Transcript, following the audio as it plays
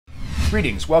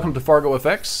Greetings, welcome to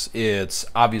FargoFX. It's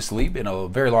obviously been a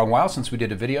very long while since we did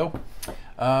a video.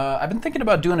 I've been thinking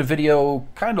about doing a video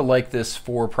kind of like this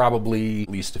for probably at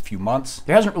least a few months.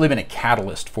 There hasn't really been a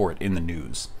catalyst for it in the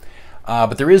news,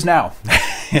 but there is now.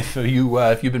 If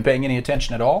you've been paying any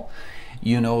attention at all,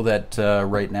 you know that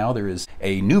right now there is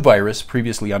a new virus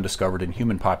previously undiscovered in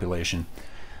human population.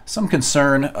 Some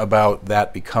concern about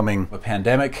that becoming a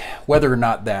pandemic. Whether or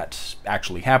not that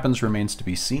actually happens remains to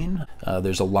be seen.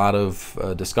 There's a lot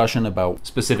of discussion about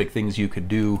specific things you could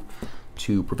do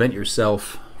to prevent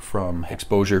yourself from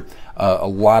exposure. A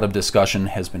lot of discussion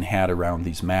has been had around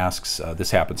these masks.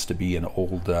 This happens to be an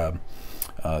old,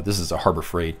 this is a Harbor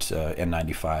Freight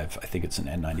N95. I think it's an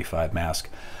N95 mask.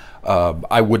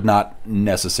 I would not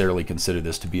necessarily consider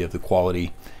this to be of the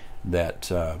quality that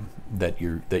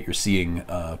you're seeing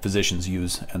physicians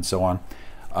use and so on.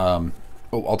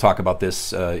 I'll talk about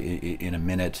this in a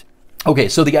minute. Okay,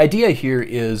 so the idea here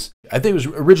is, I think it was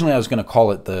originally I was going to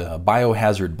call it the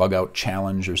Biohazard Bug Out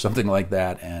Challenge or something like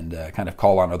that, and kind of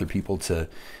call on other people to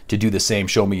do the same.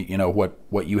 Show me,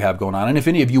 what you have going on, and if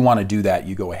any of you want to do that,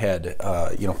 you go ahead.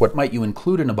 What might you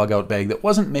include in a bug out bag that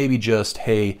wasn't maybe just,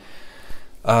 hey,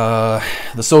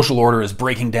 the social order is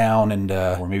breaking down, and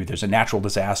or maybe there's a natural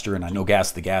disaster and I no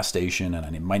gas at the gas station and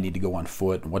I might need to go on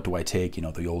foot, and what do I take?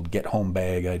 The old get home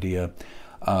bag idea.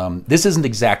 This isn't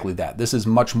exactly that. This is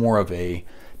much more of a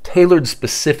tailored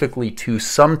specifically to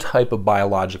some type of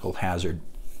biological hazard.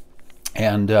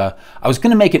 And I was going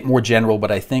to make it more general,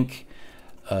 but I think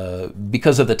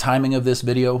because of the timing of this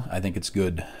video, I think it's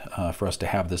good for us to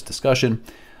have this discussion.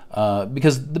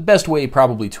 Because the best way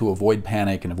probably to avoid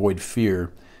panic and avoid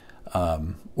fear,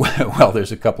 well,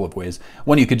 there's a couple of ways.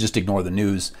 One, you could just ignore the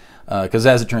news, because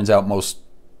as it turns out, most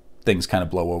things kind of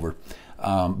blow over.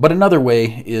 But another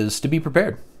way is to be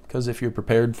prepared, because if you're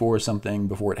prepared for something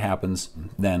before it happens,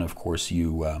 then of course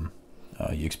you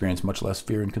experience much less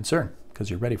fear and concern because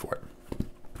you're ready for it.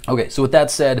 Okay, so with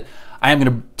that said, I am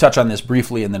going to touch on this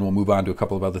briefly and then we'll move on to a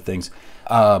couple of other things.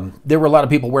 There were a lot of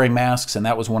people wearing masks, and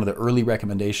that was one of the early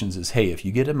recommendations is, hey, if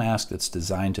you get a mask that's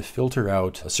designed to filter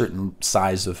out a certain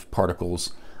size of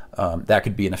particles, that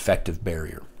could be an effective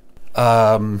barrier.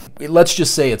 Let's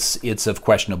just say it's of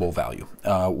questionable value.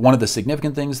 One of the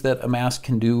significant things that a mask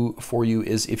can do for you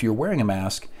is, if you're wearing a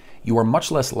mask, you are much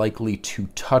less likely to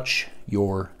touch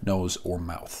your nose or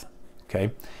mouth. Okay?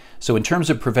 So in terms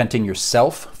of preventing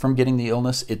yourself from getting the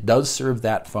illness, it does serve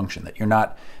that function, that you're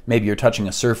not, maybe you're touching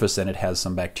a surface and it has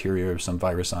some bacteria or some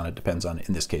virus on it, depends on,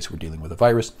 in this case we're dealing with a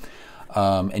virus,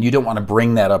 and you don't want to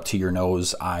bring that up to your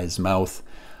nose, eyes, mouth.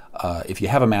 If you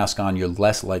have a mask on, you're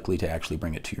less likely to actually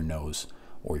bring it to your nose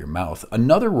or your mouth.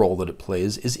 Another role that it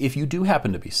plays is if you do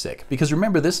happen to be sick, because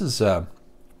remember, this is an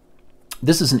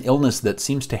illness that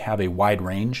seems to have a wide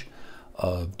range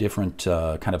of different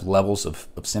kind of levels of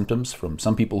symptoms, from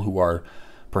some people who are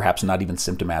perhaps not even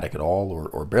symptomatic at all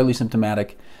or barely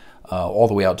symptomatic, all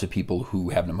the way out to people who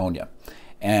have pneumonia.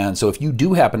 And so if you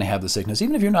do happen to have the sickness,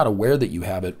 even if you're not aware that you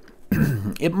have it,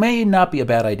 it may not be a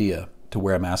bad idea to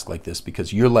wear a mask like this,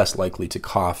 because you're less likely to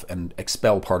cough and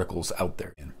expel particles out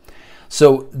there.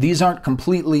 So these aren't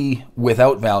completely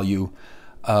without value,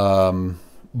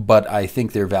 but I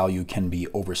think their value can be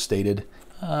overstated.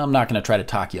 I'm not going to try to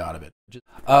talk you out of it.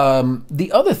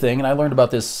 The other thing, and I learned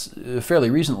about this fairly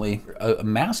recently, a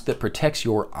mask that protects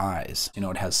your eyes.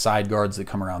 It has side guards that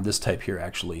come around. This type here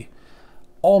actually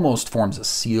almost forms a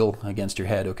seal against your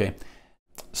head, okay?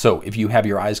 So if you have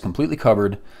your eyes completely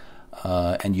covered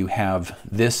and you have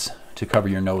this to cover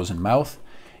your nose and mouth,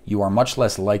 you are much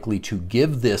less likely to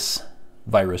give this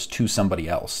virus to somebody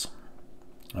else,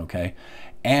 okay?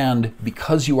 And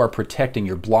because you are protecting,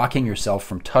 you're blocking yourself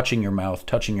from touching your mouth,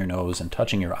 touching your nose, and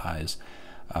touching your eyes,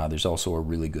 there's also a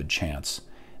really good chance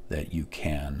that you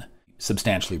can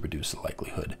substantially reduce the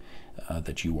likelihood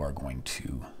that you are going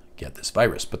to get this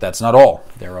virus. But that's not all.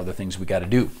 There are other things we got to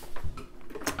do.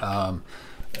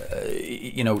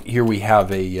 Here we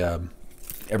have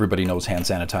everybody knows hand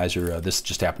sanitizer. This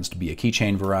just happens to be a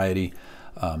keychain variety.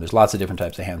 There's lots of different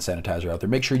types of hand sanitizer out there.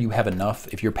 Make sure you have enough.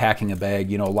 If you're packing a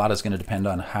bag, a lot is going to depend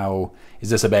on is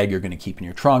this a bag you're going to keep in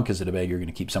your trunk? Is it a bag you're going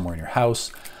to keep somewhere in your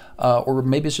house? Or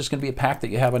maybe it's just going to be a pack that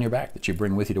you have on your back that you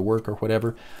bring with you to work or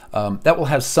whatever. That will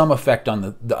have some effect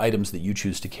on the items that you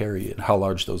choose to carry and how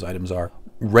large those items are.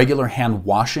 Regular hand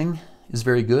washing is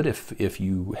very good. If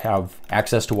you have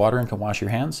access to water and can wash your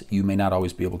hands, you may not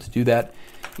always be able to do that.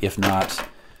 If not,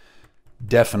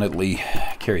 definitely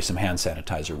carry some hand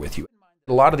sanitizer with you.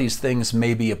 A lot of these things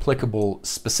may be applicable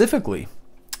specifically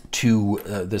to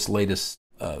this latest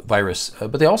virus,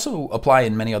 but they also apply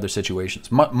in many other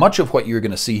situations. Much of what you're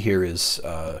going to see here is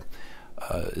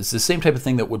It's the same type of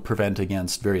thing that would prevent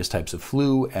against various types of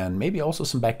flu and maybe also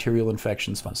some bacterial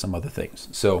infections, some other things.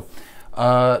 So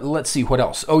let's see what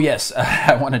else. Oh yes,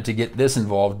 I wanted to get this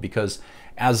involved because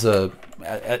as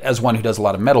one who does a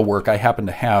lot of metal work, I happen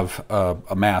to have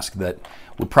a mask that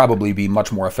would probably be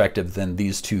much more effective than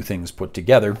these two things put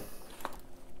together.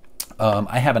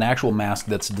 I have an actual mask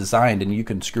that's designed, and you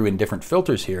can screw in different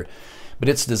filters here, but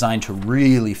it's designed to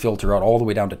really filter out all the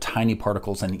way down to tiny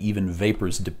particles and even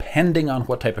vapors, depending on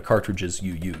what type of cartridges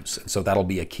you use. And so that'll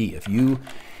be a key. If you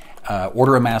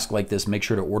order a mask like this, make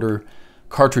sure to order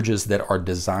cartridges that are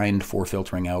designed for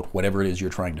filtering out whatever it is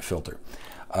you're trying to filter.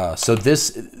 So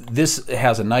this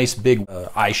has a nice big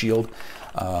eye shield,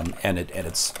 and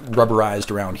it's rubberized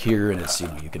around here, and it's,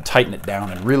 you can tighten it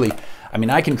down and really, I mean,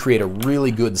 I can create a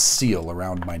really good seal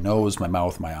around my nose, my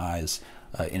mouth, my eyes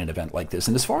in an event like this.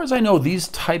 And as far as I know, these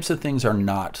types of things are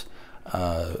not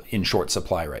in short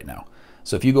supply right now.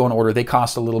 So if you go and order, they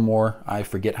cost a little more. I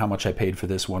forget how much I paid for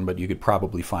this one, but you could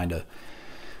probably find a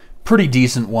pretty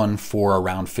decent one for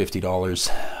around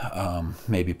 $50,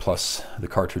 maybe plus the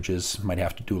cartridges. Might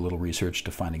have to do a little research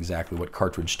to find exactly what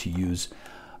cartridge to use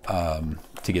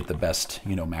to get the best,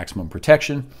 maximum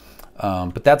protection.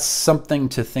 But that's something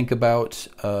to think about,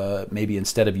 maybe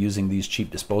instead of using these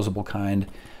cheap disposable kind,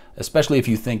 especially if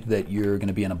you think that you're going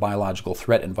to be in a biological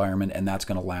threat environment and that's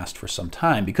going to last for some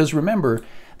time. Because remember,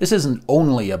 this isn't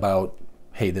only about,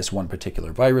 hey, this one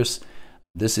particular virus.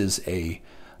 This is a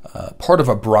part of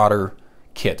a broader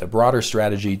kit, a broader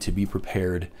strategy to be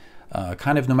prepared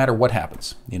kind of no matter what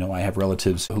happens. I have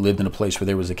relatives who lived in a place where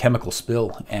there was a chemical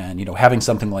spill, and having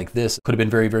something like this could have been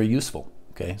very, very useful.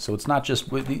 Okay, so it's not just,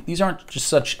 these aren't just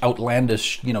such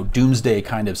outlandish, doomsday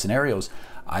kind of scenarios.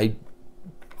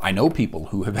 I know people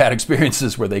who have had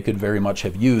experiences where they could very much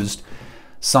have used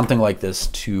something like this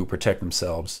to protect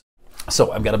themselves.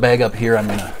 So I've got a bag up here. I'm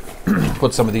going to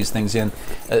put some of these things in.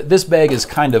 This bag is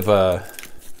kind of a,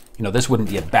 this wouldn't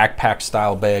be a backpack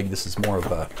style bag. This is more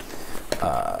of a,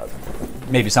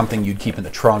 maybe something you'd keep in the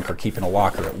trunk or keep in a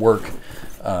locker at work.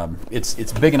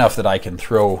 It's big enough that I can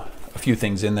throw a few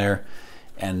things in there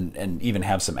and even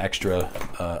have some extra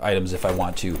items if I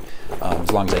want to,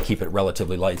 as long as I keep it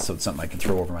relatively light, so it's something I can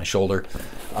throw over my shoulder.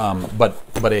 But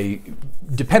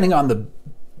depending on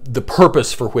the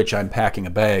purpose for which I'm packing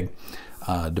a bag,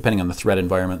 depending on the threat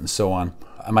environment and so on,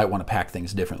 I might want to pack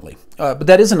things differently. But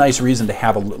that is a nice reason to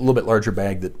have a little bit larger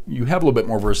bag, that you have a little bit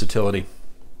more versatility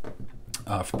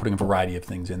for putting a variety of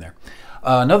things in there.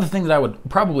 Another thing that I would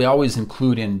probably always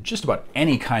include in just about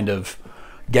any kind of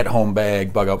get-home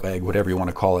bag, bug-out bag, whatever you want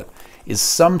to call it, is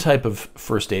some type of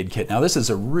first aid kit. Now this is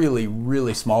a really,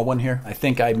 really small one here. I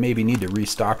think I maybe need to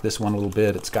restock this one a little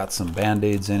bit. It's got some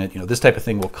Band-Aids in it. This type of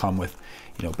thing will come with,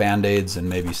 Band-Aids and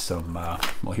maybe some,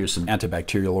 well, here's some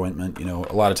antibacterial ointment.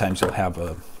 A lot of times you'll have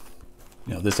a,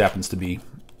 this happens to be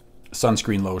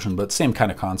sunscreen lotion, but same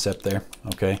kind of concept there,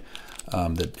 okay?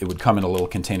 That it would come in a little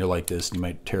container like this, and you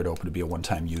might tear it open to be a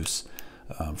one-time use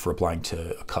for applying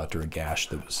to a cut or a gash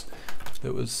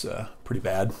that was pretty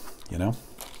bad,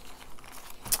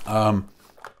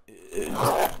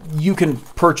 You can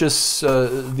purchase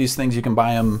these things. You can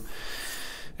buy them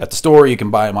at the store. You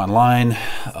can buy them online.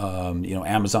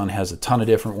 Amazon has a ton of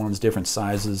different ones, different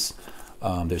sizes.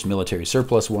 There's military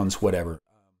surplus ones, whatever.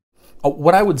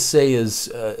 What I would say is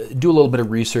do a little bit of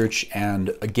research,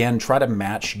 and again, try to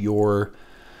match your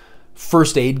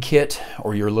first aid kit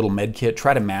or your little med kit.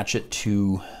 Try to match it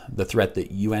to the threat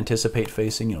that you anticipate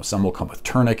facing. Some will come with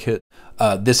tourniquet.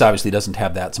 This obviously doesn't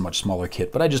have that, it's a much smaller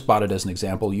kit, but I just bought it as an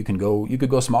example. You could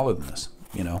go smaller than this,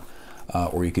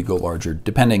 or you could go larger,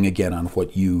 depending again on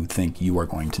what you think you are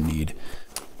going to need.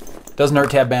 Doesn't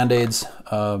hurt to have Band-Aids.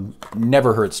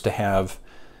 Never hurts to have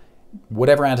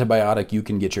whatever antibiotic you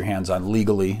can get your hands on,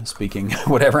 legally speaking,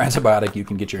 whatever antibiotic you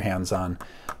can get your hands on,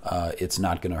 it's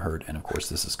not going to hurt. And of course,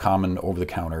 this is common over the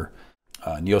counter.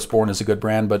 Neosporin is a good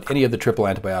brand, but any of the triple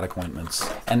antibiotic ointments,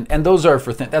 and those are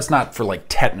for that's not for like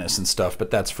tetanus and stuff, but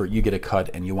that's for, you get a cut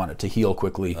and you want it to heal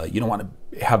quickly. You don't want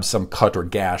to have some cut or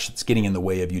gash that's getting in the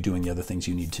way of you doing the other things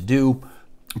you need to do.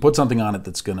 Put something on it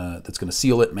that's gonna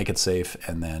seal it, make it safe,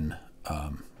 and then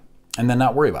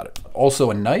not worry about it.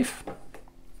 Also, a knife.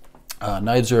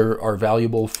 Knives are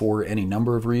valuable for any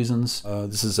number of reasons.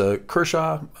 This is a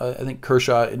Kershaw. I think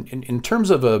Kershaw, in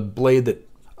terms of a blade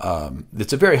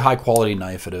that's a very high quality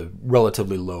knife at a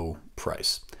relatively low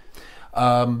price.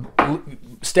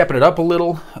 Stepping it up a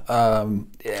little,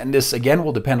 and this again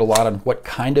will depend a lot on what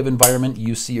kind of environment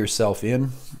you see yourself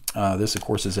in. This of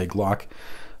course is a Glock,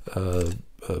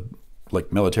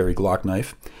 like military Glock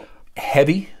knife.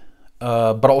 Heavy,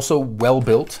 but also well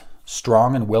built.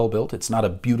 strong and well built. It's not a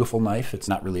beautiful knife. It's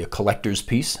not really a collector's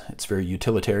piece. It's very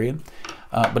utilitarian.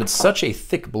 But it's such a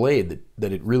thick blade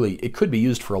that it could be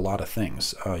used for a lot of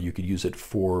things. You could use it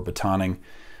for batoning,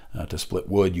 to split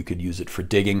wood. You could use it for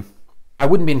digging. I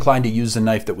wouldn't be inclined to use a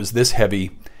knife that was this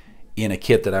heavy in a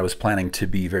kit that I was planning to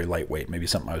be very lightweight. Maybe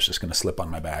something I was just going to slip on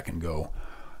my back and go,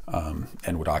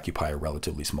 and would occupy a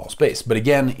relatively small space. But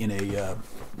again, in a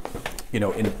in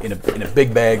a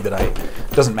big bag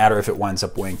doesn't matter if it winds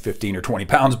up weighing 15 or 20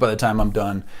 pounds by the time I'm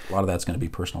done. A lot of that's going to be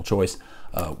personal choice.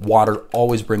 Water,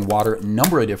 always bring water. A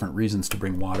number of different reasons to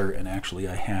bring water, and actually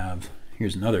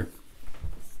here's another.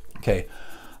 Okay,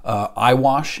 eye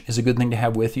wash is a good thing to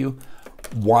have with you.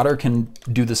 Water can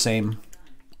do the same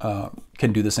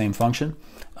function.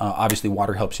 Obviously,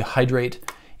 water helps you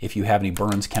hydrate. If you have any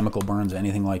burns, chemical burns,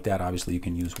 anything like that, obviously you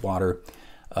can use water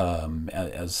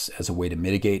as a way to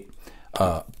mitigate.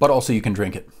 But also you can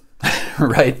drink it,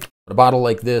 right? A bottle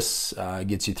like this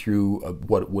gets you through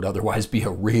what would otherwise be a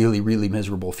really, really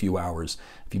miserable few hours.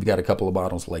 If you've got a couple of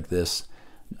bottles like this,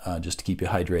 just to keep you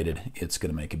hydrated, it's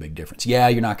going to make a big difference. Yeah,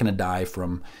 you're not going to die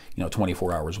from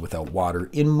 24 hours without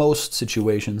water in most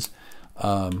situations,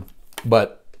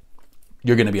 but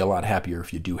you're going to be a lot happier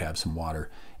if you do have some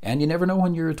water. And you never know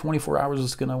when your 24 hours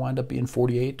is going to wind up being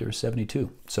 48 or 72.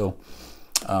 So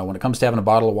when it comes to having a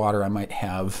bottle of water, I might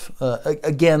have,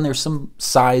 again, there's some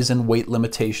size and weight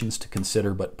limitations to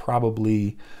consider, but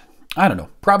probably, I don't know,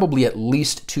 probably at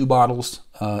least 2 bottles.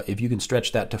 If you can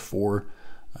stretch that to 4,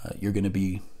 you're going to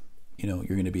be, you're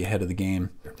going to be ahead of the game.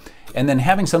 And then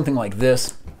having something like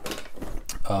this,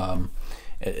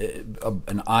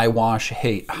 an eye wash,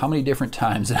 hey, how many different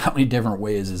times and how many different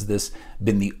ways has this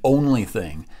been the only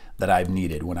thing that I've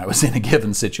needed when I was in a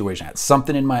given situation? I had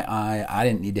something in my eye. I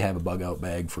didn't need to have a bug out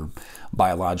bag for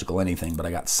biological anything, but I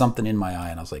got something in my eye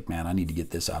and I was like, man, I need to get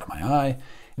this out of my eye.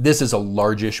 This is a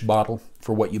largish bottle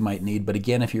for what you might need, but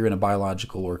again, if you're in a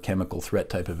biological or chemical threat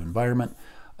type of environment,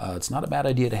 it's not a bad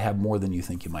idea to have more than you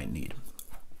think you might need.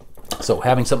 So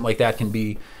having something like that can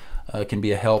be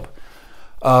a help.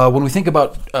 When we think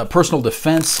about personal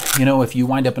defense, if you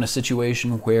wind up in a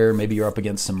situation where maybe you're up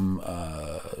against some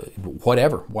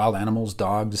whatever, wild animals,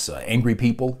 dogs, angry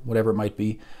people, whatever it might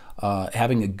be,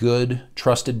 having a good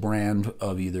trusted brand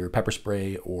of either pepper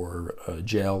spray or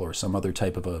gel or some other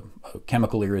type of a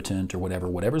chemical irritant or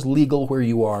whatever's legal where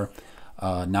you are,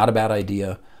 not a bad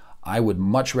idea. I would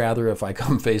much rather, if I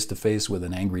come face to face with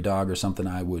an angry dog or something,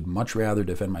 I would much rather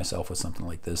defend myself with something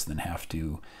like this than have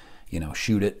to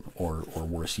shoot it, or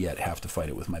worse yet, have to fight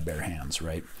it with my bare hands,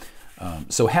 right?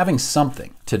 So having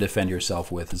something to defend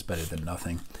yourself with is better than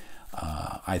nothing.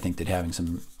 I think that having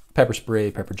some pepper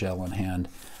spray, pepper gel on hand,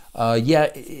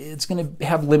 yeah, it's going to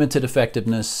have limited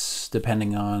effectiveness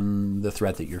depending on the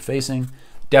threat that you're facing.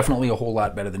 Definitely a whole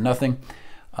lot better than nothing.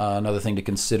 Another thing to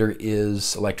consider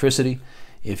is electricity.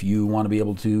 If you want to be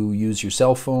able to use your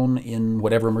cell phone in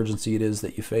whatever emergency it is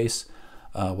that you face,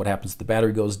 what happens if the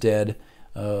battery goes dead?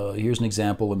 Here's an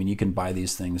example. I mean, you can buy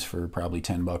these things for probably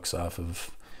 10 bucks off of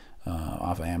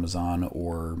Amazon,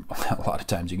 or a lot of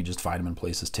times you can just find them in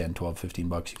places 10, 12, 15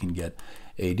 bucks. You can get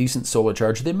a decent solar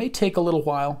charger. They may take a little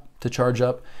while to charge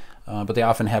up, but they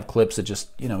often have clips that just,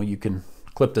 you can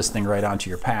clip this thing right onto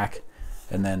your pack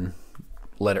and then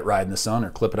let it ride in the sun, or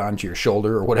clip it onto your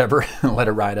shoulder or whatever and let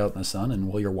it ride out in the sun. And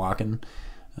while you're walking,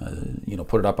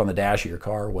 put it up on the dash of your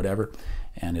car or whatever,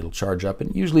 and it'll charge up.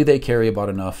 And usually they carry about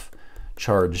enough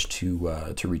charge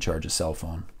to recharge a cell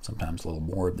phone, sometimes a little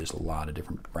more. There's a lot of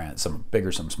different brands, some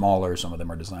bigger, some smaller. Some of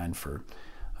them are designed for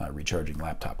recharging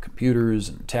laptop computers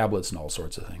and tablets and all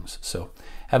sorts of things. So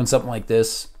having something like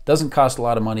this doesn't cost a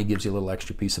lot of money, gives you a little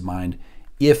extra peace of mind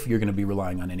if you're going to be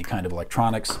relying on any kind of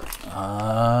electronics.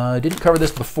 I didn't cover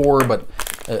this before, but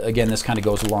again, this kind of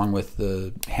goes along with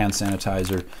the hand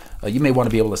sanitizer. You may want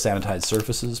to be able to sanitize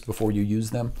surfaces before you use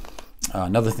them.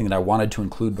 Another thing that I wanted to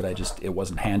include, but it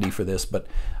wasn't handy for this, but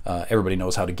everybody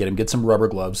knows how to get them. Get some rubber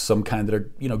gloves, some kind that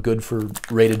are good for,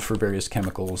 rated for various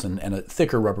chemicals, and a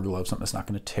thicker rubber glove, something that's not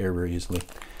going to tear very easily.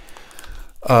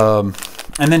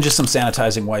 And then just some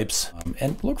sanitizing wipes.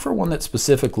 And look for one that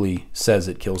specifically says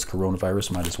it kills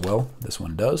coronavirus. Might as well. This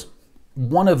one does.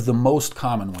 One of the most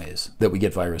common ways that we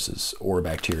get viruses or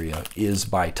bacteria is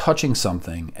by touching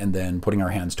something and then putting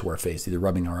our hands to our face, either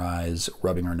rubbing our eyes,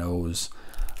 rubbing our nose,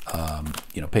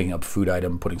 picking up a food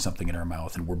item, putting something in our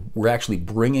mouth, and we're actually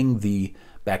bringing the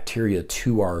bacteria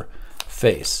to our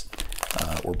face.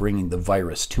 We're bringing the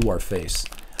virus to our face,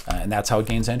 and that's how it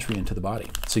gains entry into the body.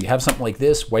 So you have something like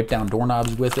this, wipe down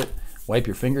doorknobs with it, wipe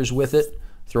your fingers with it,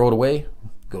 throw it away,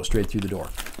 go straight through the door.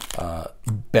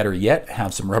 Better yet,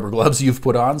 have some rubber gloves you've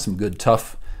put on, some good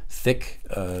tough thick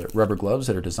rubber gloves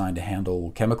that are designed to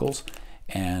handle chemicals.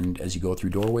 And as you go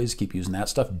through doorways, keep using that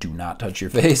stuff. Do not touch your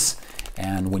face.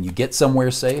 And when you get somewhere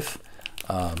safe,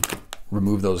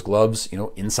 remove those gloves,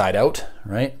 inside out,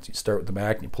 right? So you start with the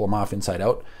back and you pull them off inside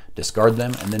out, discard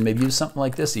them, and then maybe use something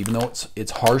like this, even though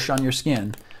it's harsh on your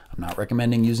skin. I'm not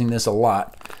recommending using this a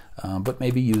lot, but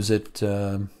maybe use it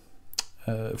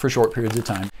for short periods of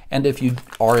time. And if you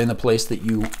are in the place that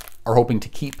you are hoping to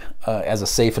keep as a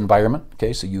safe environment,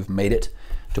 okay, so you've made it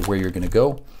to where you're going to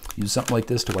go, use something like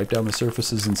this to wipe down the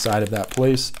surfaces inside of that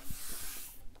place.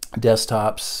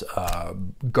 Desktops,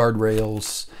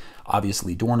 guardrails,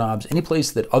 obviously doorknobs, any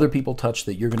place that other people touch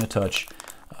that you're going to touch,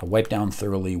 wipe down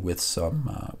thoroughly with some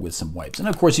wipes. And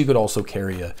of course, you could also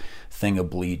carry a thing of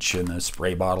bleach and a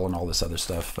spray bottle and all this other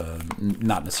stuff.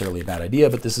 Not necessarily a bad idea,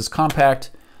 but this is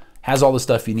compact, has all the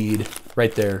stuff you need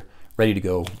right there, ready to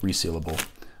go, resealable.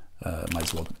 Might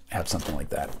as well have something like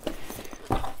that.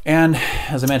 And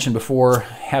as I mentioned before,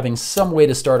 having some way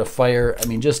to start a fire. I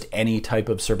mean, just any type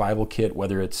of survival kit,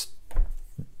 whether it's,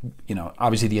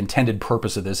 obviously the intended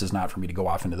purpose of this is not for me to go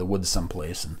off into the woods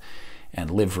someplace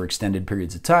and live for extended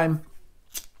periods of time.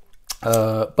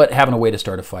 But having a way to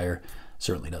start a fire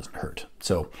certainly doesn't hurt.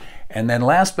 So, and then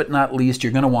last but not least,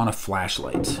 you're going to want a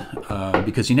flashlight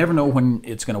because you never know when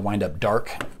it's going to wind up dark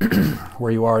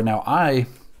where you are. Now, I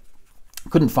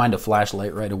couldn't find a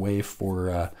flashlight right away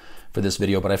for this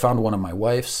video, but I found one of my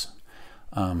wife's.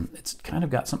 It's kind of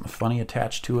got something funny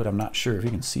attached to it. I'm not sure if you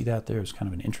can see that there. It's kind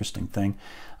of an interesting thing.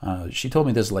 She told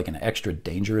me this is like an extra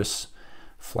dangerous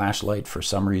flashlight for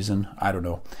some reason. I don't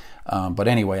know. But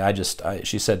anyway,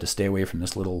 she said to stay away from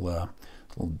this little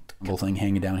thing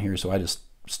hanging down here, so I just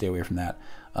stay away from that.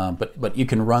 But you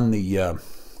can run the,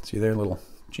 see there, little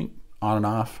on and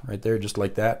off right there, just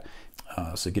like that.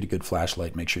 So get a good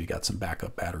flashlight, make sure you got some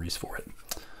backup batteries for it.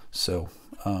 So,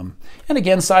 and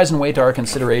again, size and weight are a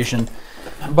consideration,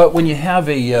 but when you have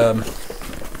when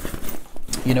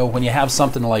you have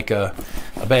something like a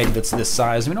bag that's this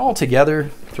size, all together,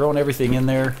 throwing everything in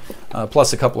there,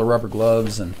 plus a couple of rubber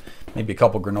gloves and maybe a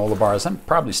couple granola bars, I'm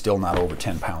probably still not over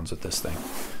 10 pounds with this thing.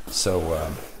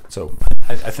 So,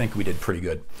 I think we did pretty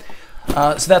good.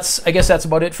 So I guess that's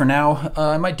about it for now.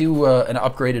 I might do an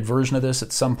upgraded version of this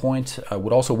at some point. I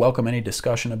would also welcome any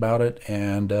discussion about it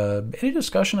and any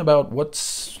discussion about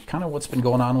what's been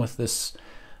going on with this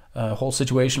whole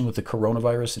situation with the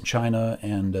coronavirus in China,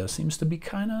 and seems to be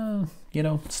kind of,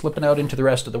 slipping out into the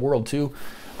rest of the world too.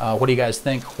 What do you guys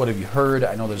think? What have you heard?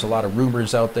 I know there's a lot of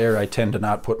rumors out there. I tend to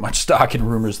not put much stock in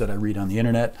rumors that I read on the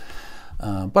internet,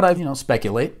 but I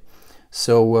speculate.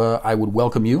 So I would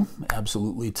welcome you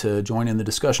absolutely to join in the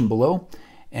discussion below.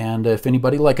 And if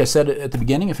anybody, like I said at the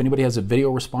beginning, if anybody has a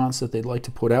video response that they'd like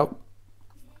to put out,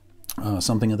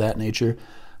 something of that nature,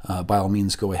 by all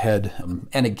means go ahead.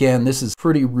 And again, this is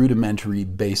pretty rudimentary,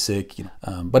 basic,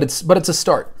 but it's a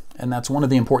start. And that's one of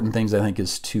the important things, I think,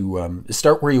 is to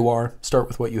start where you are, start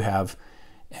with what you have,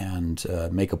 and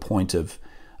make a point of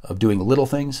doing little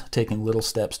things, taking little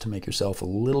steps to make yourself a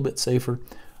little bit safer.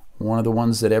 One of the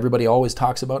ones that everybody always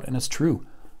talks about, and it's true,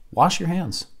 wash your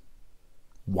hands.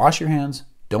 Wash your hands,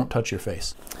 don't touch your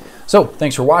face. So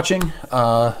thanks for watching.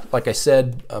 Like I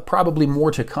said, probably more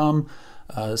to come.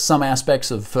 Some aspects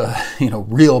of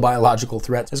real biological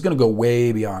threats is going to go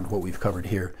way beyond what we've covered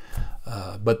here.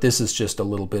 But this is just a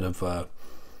little bit of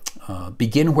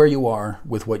begin where you are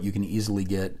with what you can easily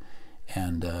get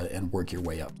and work your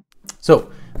way up.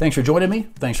 So thanks for joining me.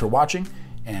 Thanks for watching,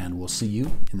 and we'll see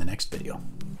you in the next video.